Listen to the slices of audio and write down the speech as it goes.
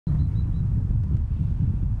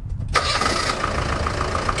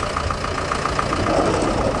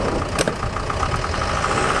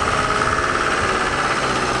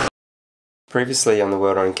Previously on the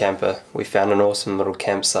Wildering camper, we found an awesome little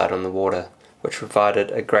campsite on the water, which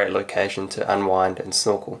provided a great location to unwind and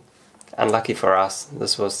snorkel. Unlucky for us,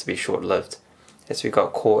 this was to be short-lived, as we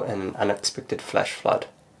got caught in an unexpected flash flood.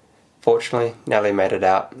 Fortunately, Nelly made it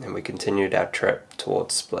out and we continued our trip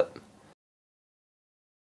towards Split.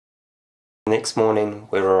 The next morning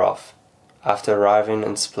we were off. After arriving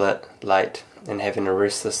in Split late and having a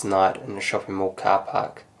restless night in a shopping mall car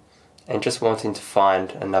park, and just wanting to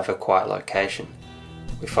find another quiet location,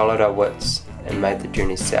 we followed our wits and made the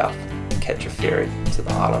journey south to catch a ferry to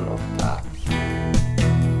the island of Hvar.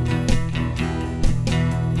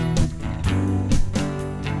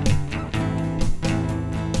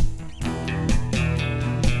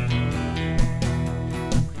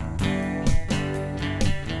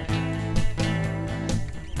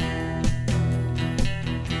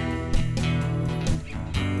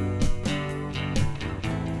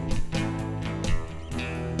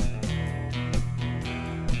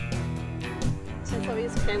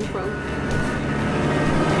 Came from?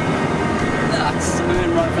 That's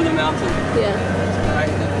swimming right from the mountain. Yeah.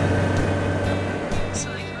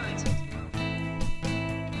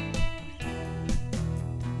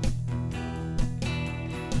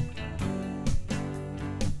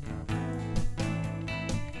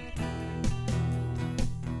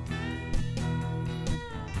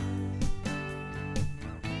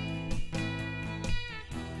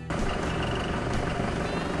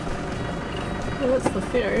 Oh, it's the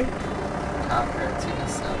ferry.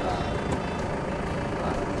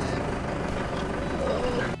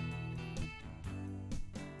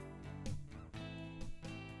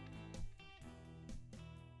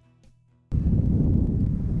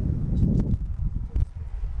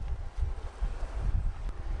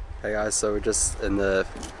 Hey guys, so we're just in the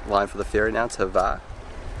line for the ferry now to Hvar.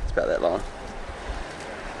 It's about that long.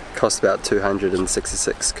 Cost about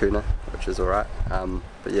 266 kuna, which is alright.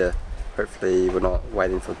 But yeah, hopefully we're not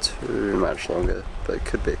waiting for too much longer, but it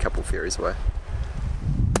could be a couple ferries away.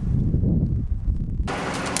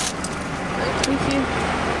 Thank you.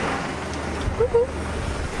 Woohoo.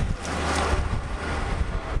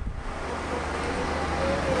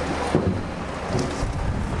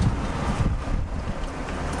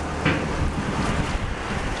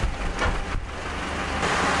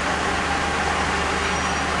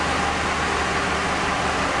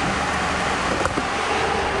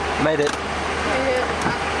 Made it.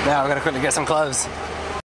 Now we're gonna quickly get some clothes.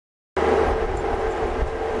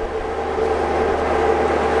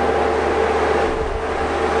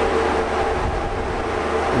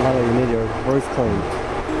 Now you need your voice cleaned.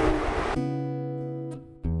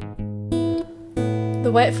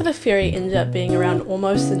 The wait for the ferry ended up being around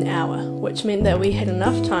almost an hour, which meant that we had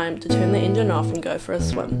enough time to turn the engine off and go for a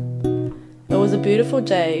swim. It was a beautiful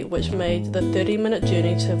day, which made the 30-minute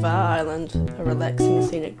journey to Hvar Island a relaxing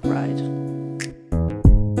scenic ride.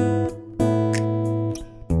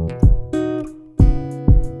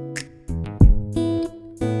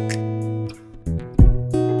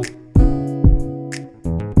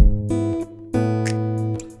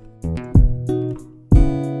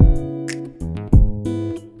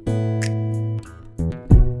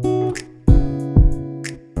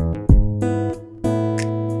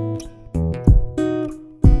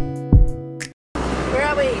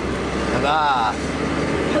 Huzzah!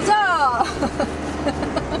 Huzzah!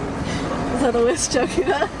 Is that the worst joke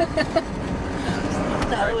ever?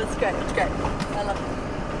 No, it was great, it's great. I love it.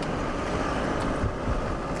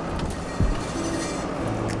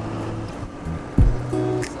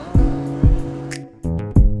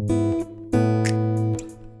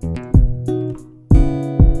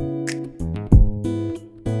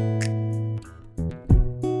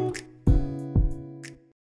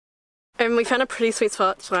 And we found a pretty sweet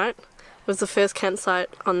spot tonight. It was the first campsite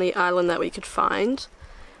on the island that we could find.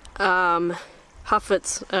 Half of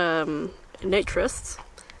it's naturists.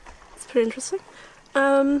 It's pretty interesting.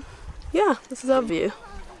 Yeah, this is our view.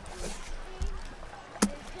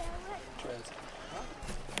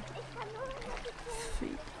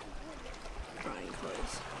 Feet. Drying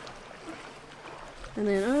clothes. And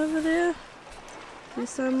then over there,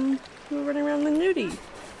 there's some people running around the nudie.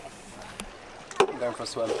 I'm going for a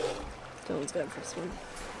swim. Dylan's going for a swim.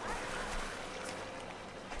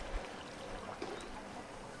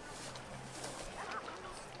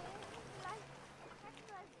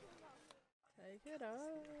 Take it off.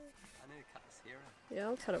 I need to cut this here. Yeah,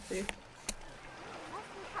 I'll cut it for you.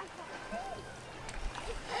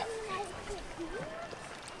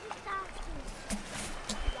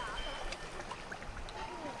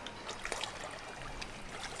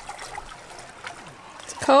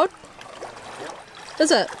 Cold? Yep.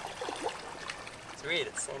 Is it? It's weird,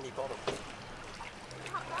 it's sandy bottom.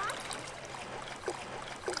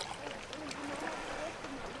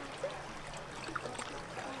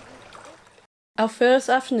 Our first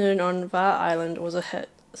afternoon on Hvar Island was a hit,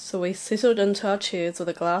 so we settled into our chairs with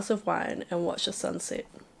a glass of wine and watched the sunset.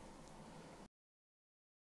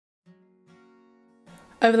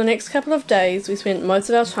 Over the next couple of days, we spent most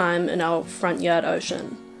of our time in our front yard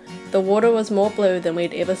ocean. The water was more blue than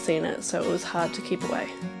we'd ever seen it, so it was hard to keep away.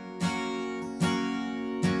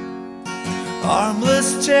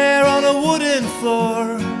 Armless chair on a wooden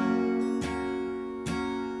floor,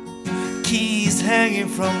 keys hanging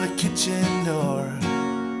from the kitchen door.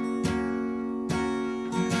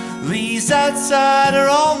 Leaves outside are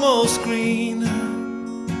almost green.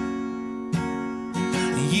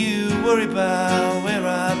 You worry about where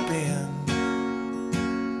I've been,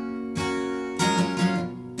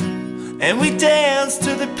 and we dance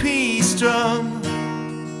to the peace drum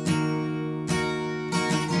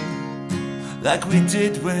like we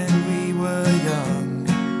did when we were young.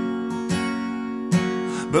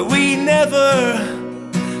 But we never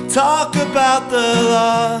talk about the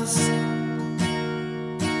loss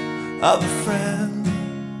of a friend.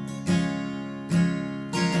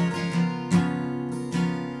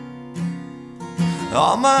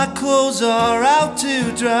 All my clothes are out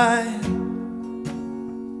to dry,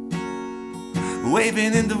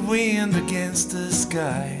 waving in the wind against the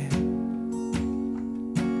sky.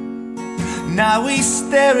 Now we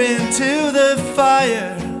stare into the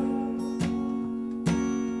fire.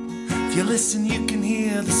 If you listen, you can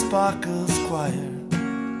hear the sparkles choir.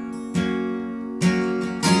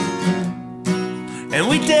 And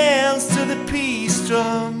we dance to the peace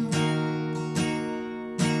drum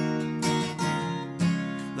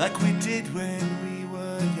like we did when we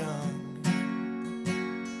were young.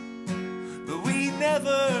 But we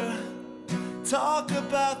never talk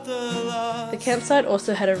about the loss. The campsite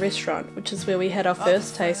also had a restaurant, which is where we had our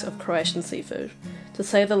first taste of Croatian seafood. To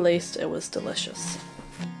say the least, it was delicious.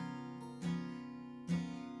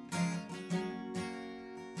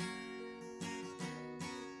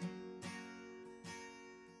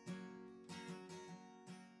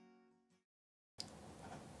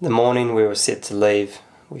 The morning we were set to leave,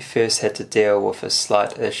 we first had to deal with a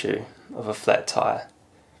slight issue of a flat tyre,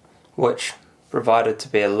 which provided to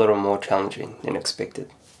be a little more challenging than expected.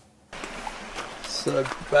 So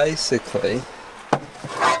basically,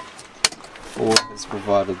 Ford has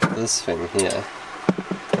provided this thing here,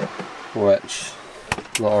 which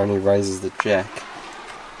not only raises the jack,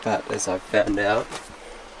 but as I found out,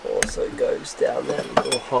 also goes down that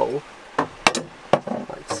little hole,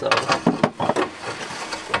 like so.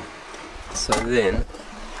 So then,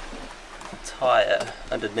 the tyre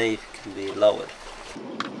underneath can be lowered.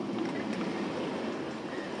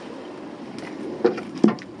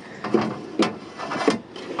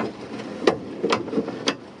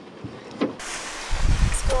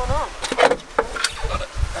 What's going on? Got it.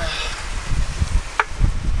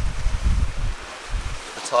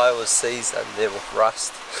 The tyre was seized under there with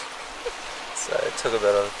rust, so it took a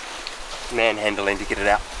bit of manhandling to get it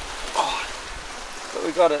out. Oh, but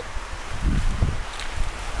we got it.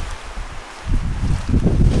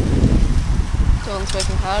 Dylan's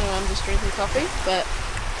working hard and I'm just drinking coffee, but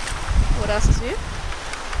what else is new?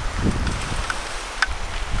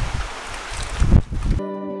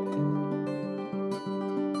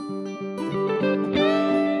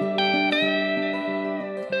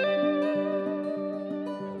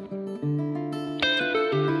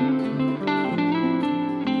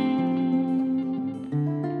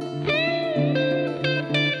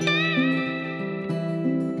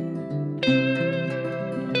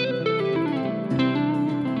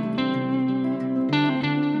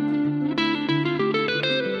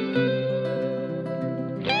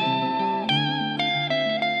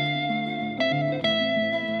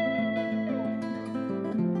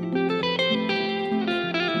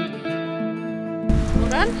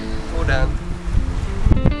 All done.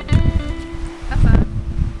 Have fun.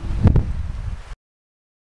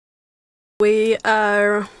 We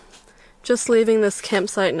are just leaving this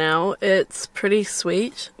campsite now. It's pretty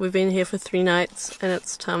sweet. We've been here for 3 nights and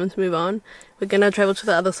it's time to move on. We're gonna travel to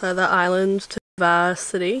the other side of the island to Hvar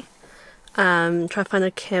city. Try to find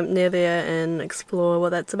a camp near there and explore what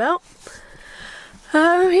that's about.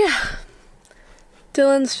 Yeah.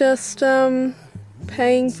 Dylan's just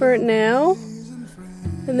paying for it now.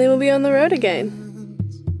 And then we'll be on the road again.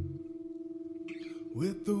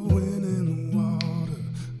 With the wind in the water,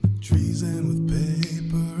 with trees and with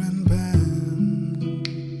paper and pens,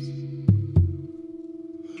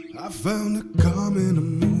 I found a common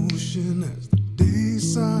emotion as the day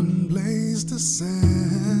sun blazed descends.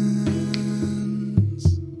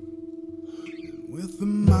 With the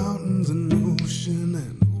mountains and ocean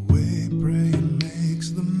and the way praying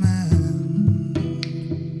makes the man.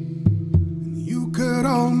 And you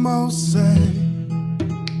almost say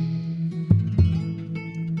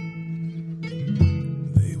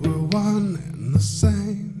they were one and the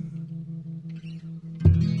same.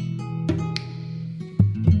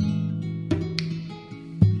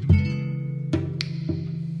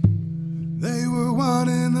 They were one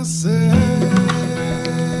and the same.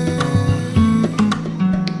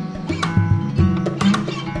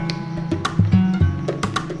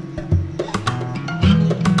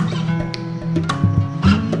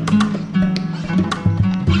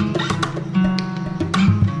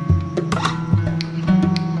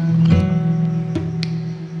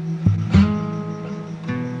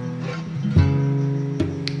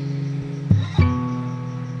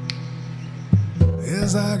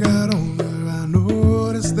 As I got older, I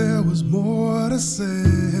noticed there was more to say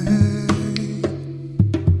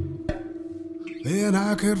than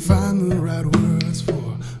I could find the right words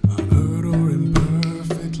for, unheard or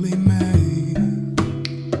imperfectly made.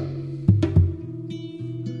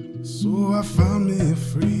 So I found me a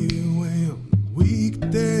freeway on a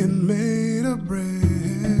weekday and made a break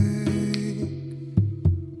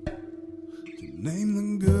to name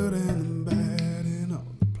the good and the bad and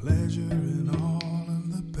all the pleasure and all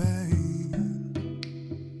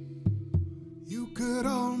could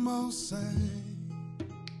almost say.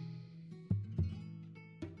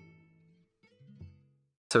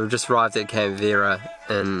 So we've just arrived at Campervan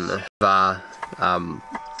in Hvar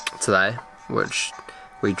today, which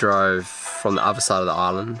we drove from the other side of the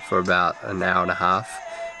island for about an hour and a half,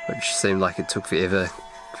 which seemed like it took forever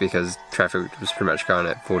because traffic was pretty much going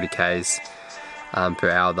at 40 k's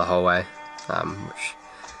per hour the whole way, which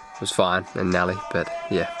was fine in Nelly, but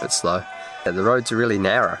yeah, a bit slow. Yeah, the roads are really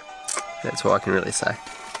narrow. That's what I can really say.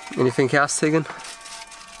 Anything else, Tegan?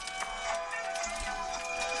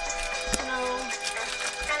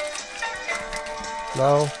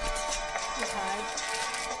 No. I'm tired.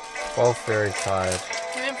 Both very tired.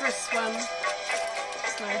 We went for a swim.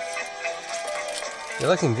 It's nice. You're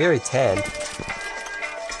looking very tanned.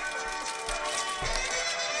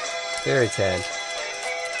 Very tanned.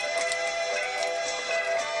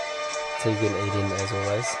 Tegan eating as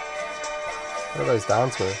always. What are those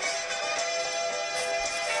dance moves?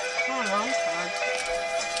 Oh no, I'm tired.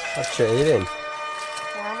 What you eating?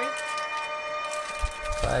 Wormy?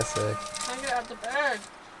 Classic. I'm gonna get out the bed.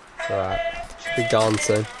 It's alright. Should be gone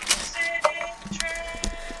soon.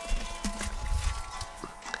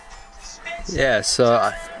 Yeah, so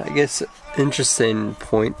I guess interesting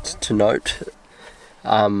point to note.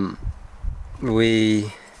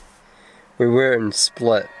 We were in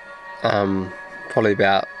Split, probably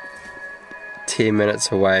about 10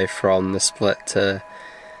 minutes away from the Split to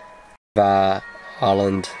Hvar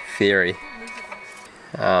Island ferry.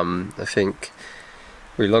 I think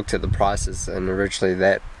we looked at the prices, and originally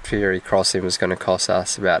that ferry crossing was going to cost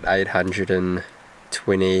us about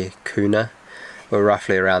 820 kuna, or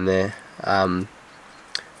roughly around there.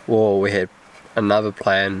 Or we had another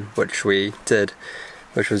plan, which we did,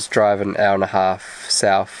 which was drive an hour and a half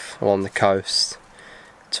south along the coast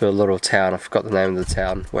to a little town. I forgot the name of the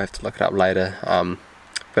town, we'll have to look it up later,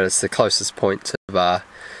 but it's the closest point to Hvar,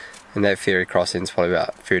 and that ferry crossing is probably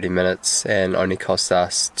about 30 minutes and only cost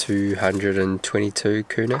us 222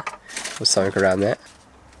 kuna or something around that.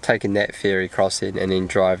 Taking that ferry crossing and then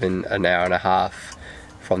driving an hour and a half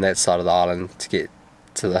from that side of the island to get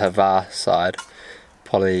to the Hvar side,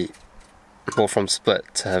 probably, well, from Split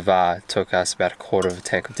to Hvar took us about a quarter of a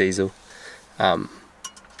tank of diesel,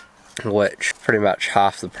 which pretty much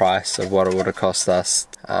half the price of what it would have cost us.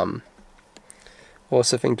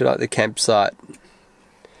 Also think to like the campsite,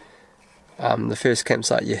 the first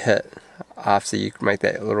campsite you hit after you make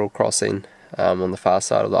that little crossing on the far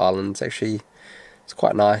side of the island, it's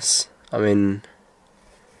quite nice. I mean,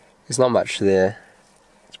 there's not much there,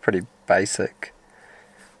 it's pretty basic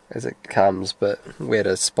as it comes, but we had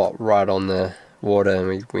a spot right on the water and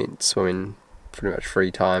we went swimming pretty much 3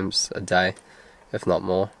 times a day, if not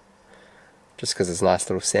more, just because it's a nice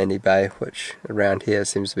little sandy bay, which around here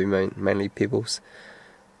seems to be mainly pebbles.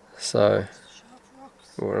 So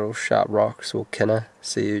we're all sharp rocks, all kinna,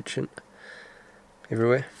 sea urchin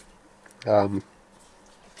everywhere. But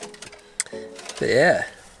yeah,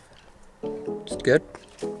 it's good.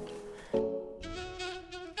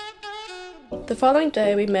 The following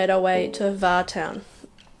day we made our way to Hvar town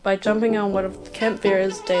by jumping on one of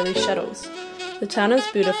Campervan's daily shuttles. The town is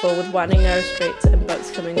beautiful with winding narrow streets and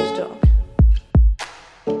boats coming into dock.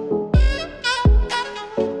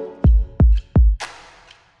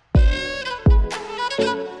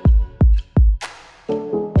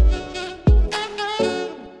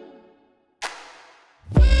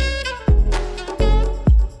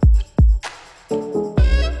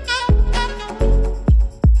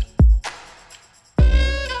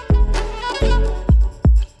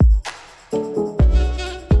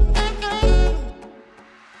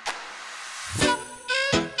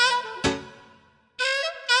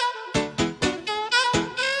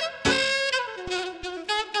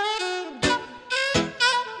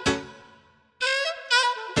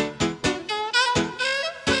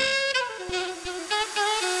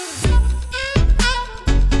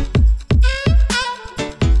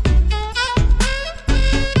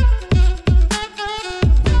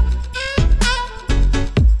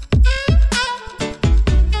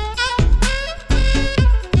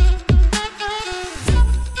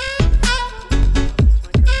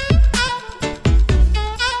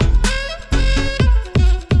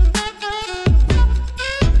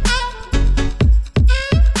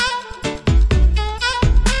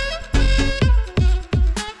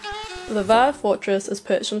 The Hvar fortress is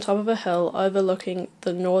perched on top of a hill overlooking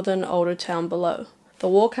the northern older town below. The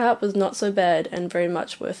walk out was not so bad and very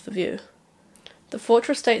much worth the view. The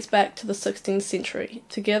fortress dates back to the 16th century.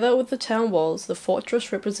 Together with the town walls, the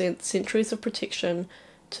fortress represents centuries of protection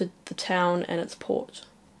to the town and its port.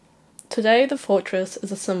 Today, the fortress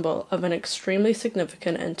is a symbol of an extremely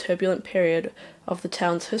significant and turbulent period of the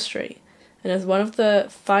town's history, and is one of the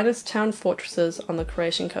finest town fortresses on the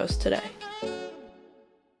Croatian coast today.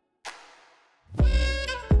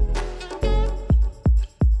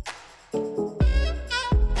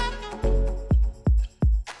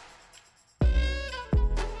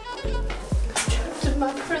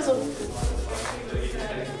 My prison.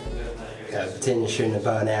 Yeah, pretend you're shooting a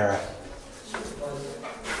bow and arrow.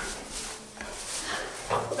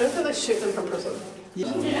 I don't think they shoot them from prison.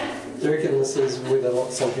 Yeah. Do you reckon this is where they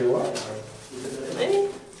lock some people up? Maybe.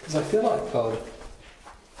 Because I feel like God.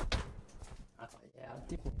 Yeah, I'll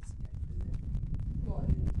definitely No,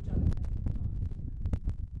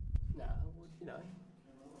 you know.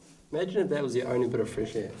 Imagine if that was the only bit of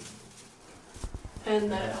fresh air.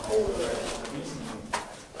 And that whole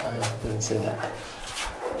I didn't see that.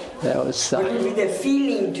 That was so. What will be the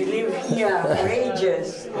feeling to live here for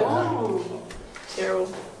ages? Oh,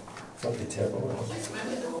 terrible. That'd be terrible.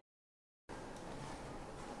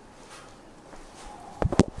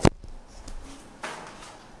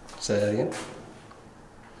 Say that again.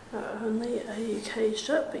 Only a UK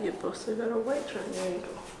ship, but you've also got a weight around your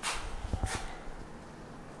ankle.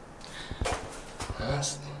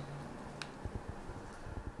 Nice.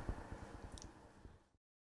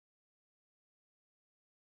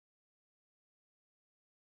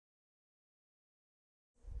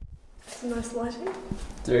 It's a nice lighting.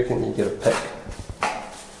 Do you reckon you get a pick?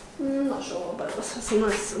 Not sure, but this has a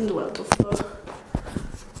nice Duetto flow.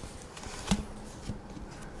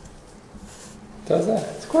 Does that?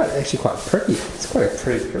 It's actually quite pretty. It's quite a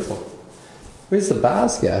pretty purple. Where's the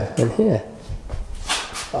bars go? In here.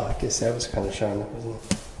 Oh, I guess that was kind of showing up, wasn't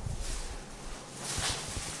it?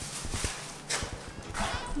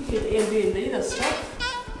 You could Airbnb this stuff.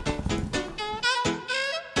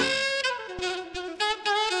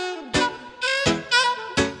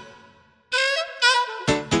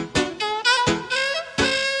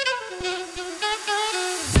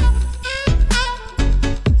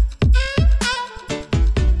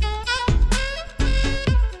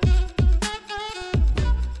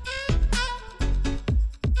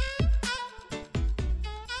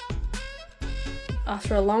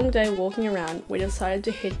 After a long day walking around, we decided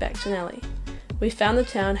to head back to Nelly. We found the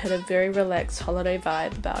town had a very relaxed holiday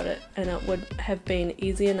vibe about it, and it would have been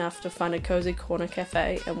easy enough to find a cozy corner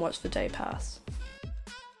cafe and watch the day pass.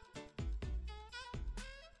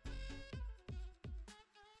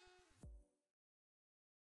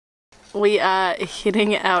 We are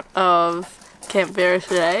heading out of Campervan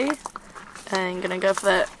today and gonna go for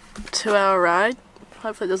that 2-hour ride.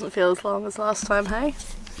 Hopefully it doesn't feel as long as last time, hey?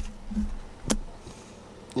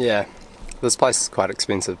 Yeah, this place is quite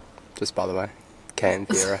expensive, just by the way.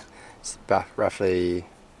 Campervan. It's about roughly,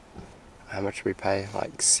 how much do we pay?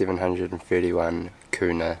 Like 731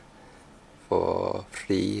 kuna for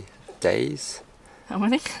 3 days. How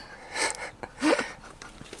many?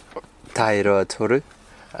 Tairo toru.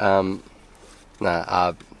 Yeah,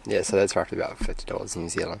 so that's roughly about $50 New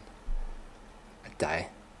Zealand a day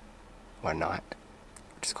or a night,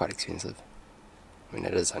 which is quite expensive. I mean,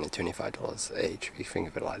 it is only $25 each if you think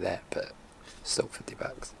of it like that, but still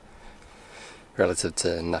 $50 relative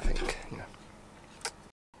to nothing, you know.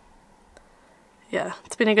 Yeah,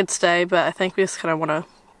 it's been a good stay, but I think we just kind of want to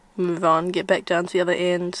move on, get back down to the other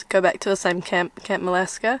end, go back to the same Camp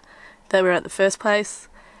Malaska that we were at the first place,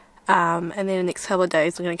 and then the next couple of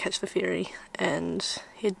days we're going to catch the ferry and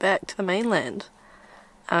head back to the mainland,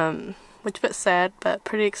 which is a bit sad but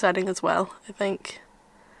pretty exciting as well. I think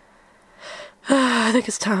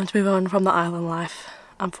it's time to move on from the island life,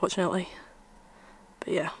 unfortunately.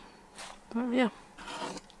 But yeah.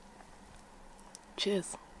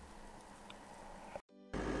 Cheers.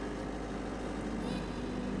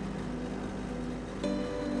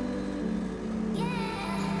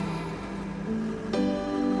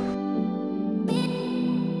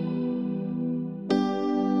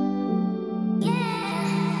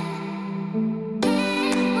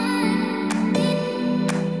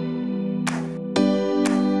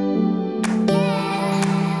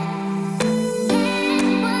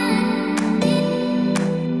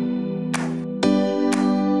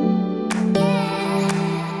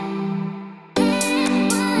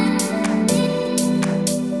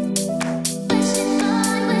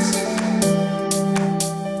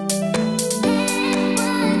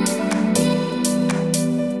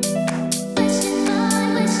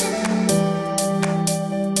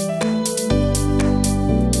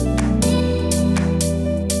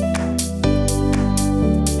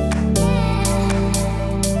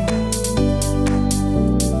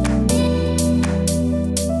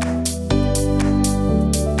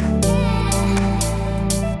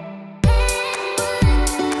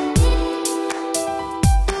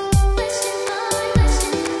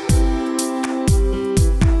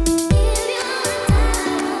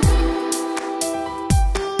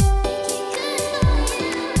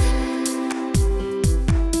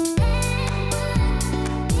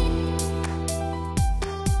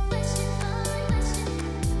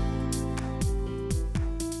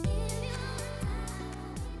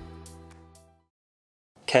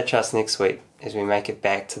 Catch us next week as we make it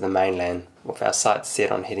back to the mainland with our sights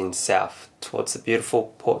set on heading south towards the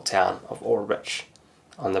beautiful port town of Orrich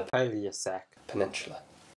on the Paleosac Peninsula.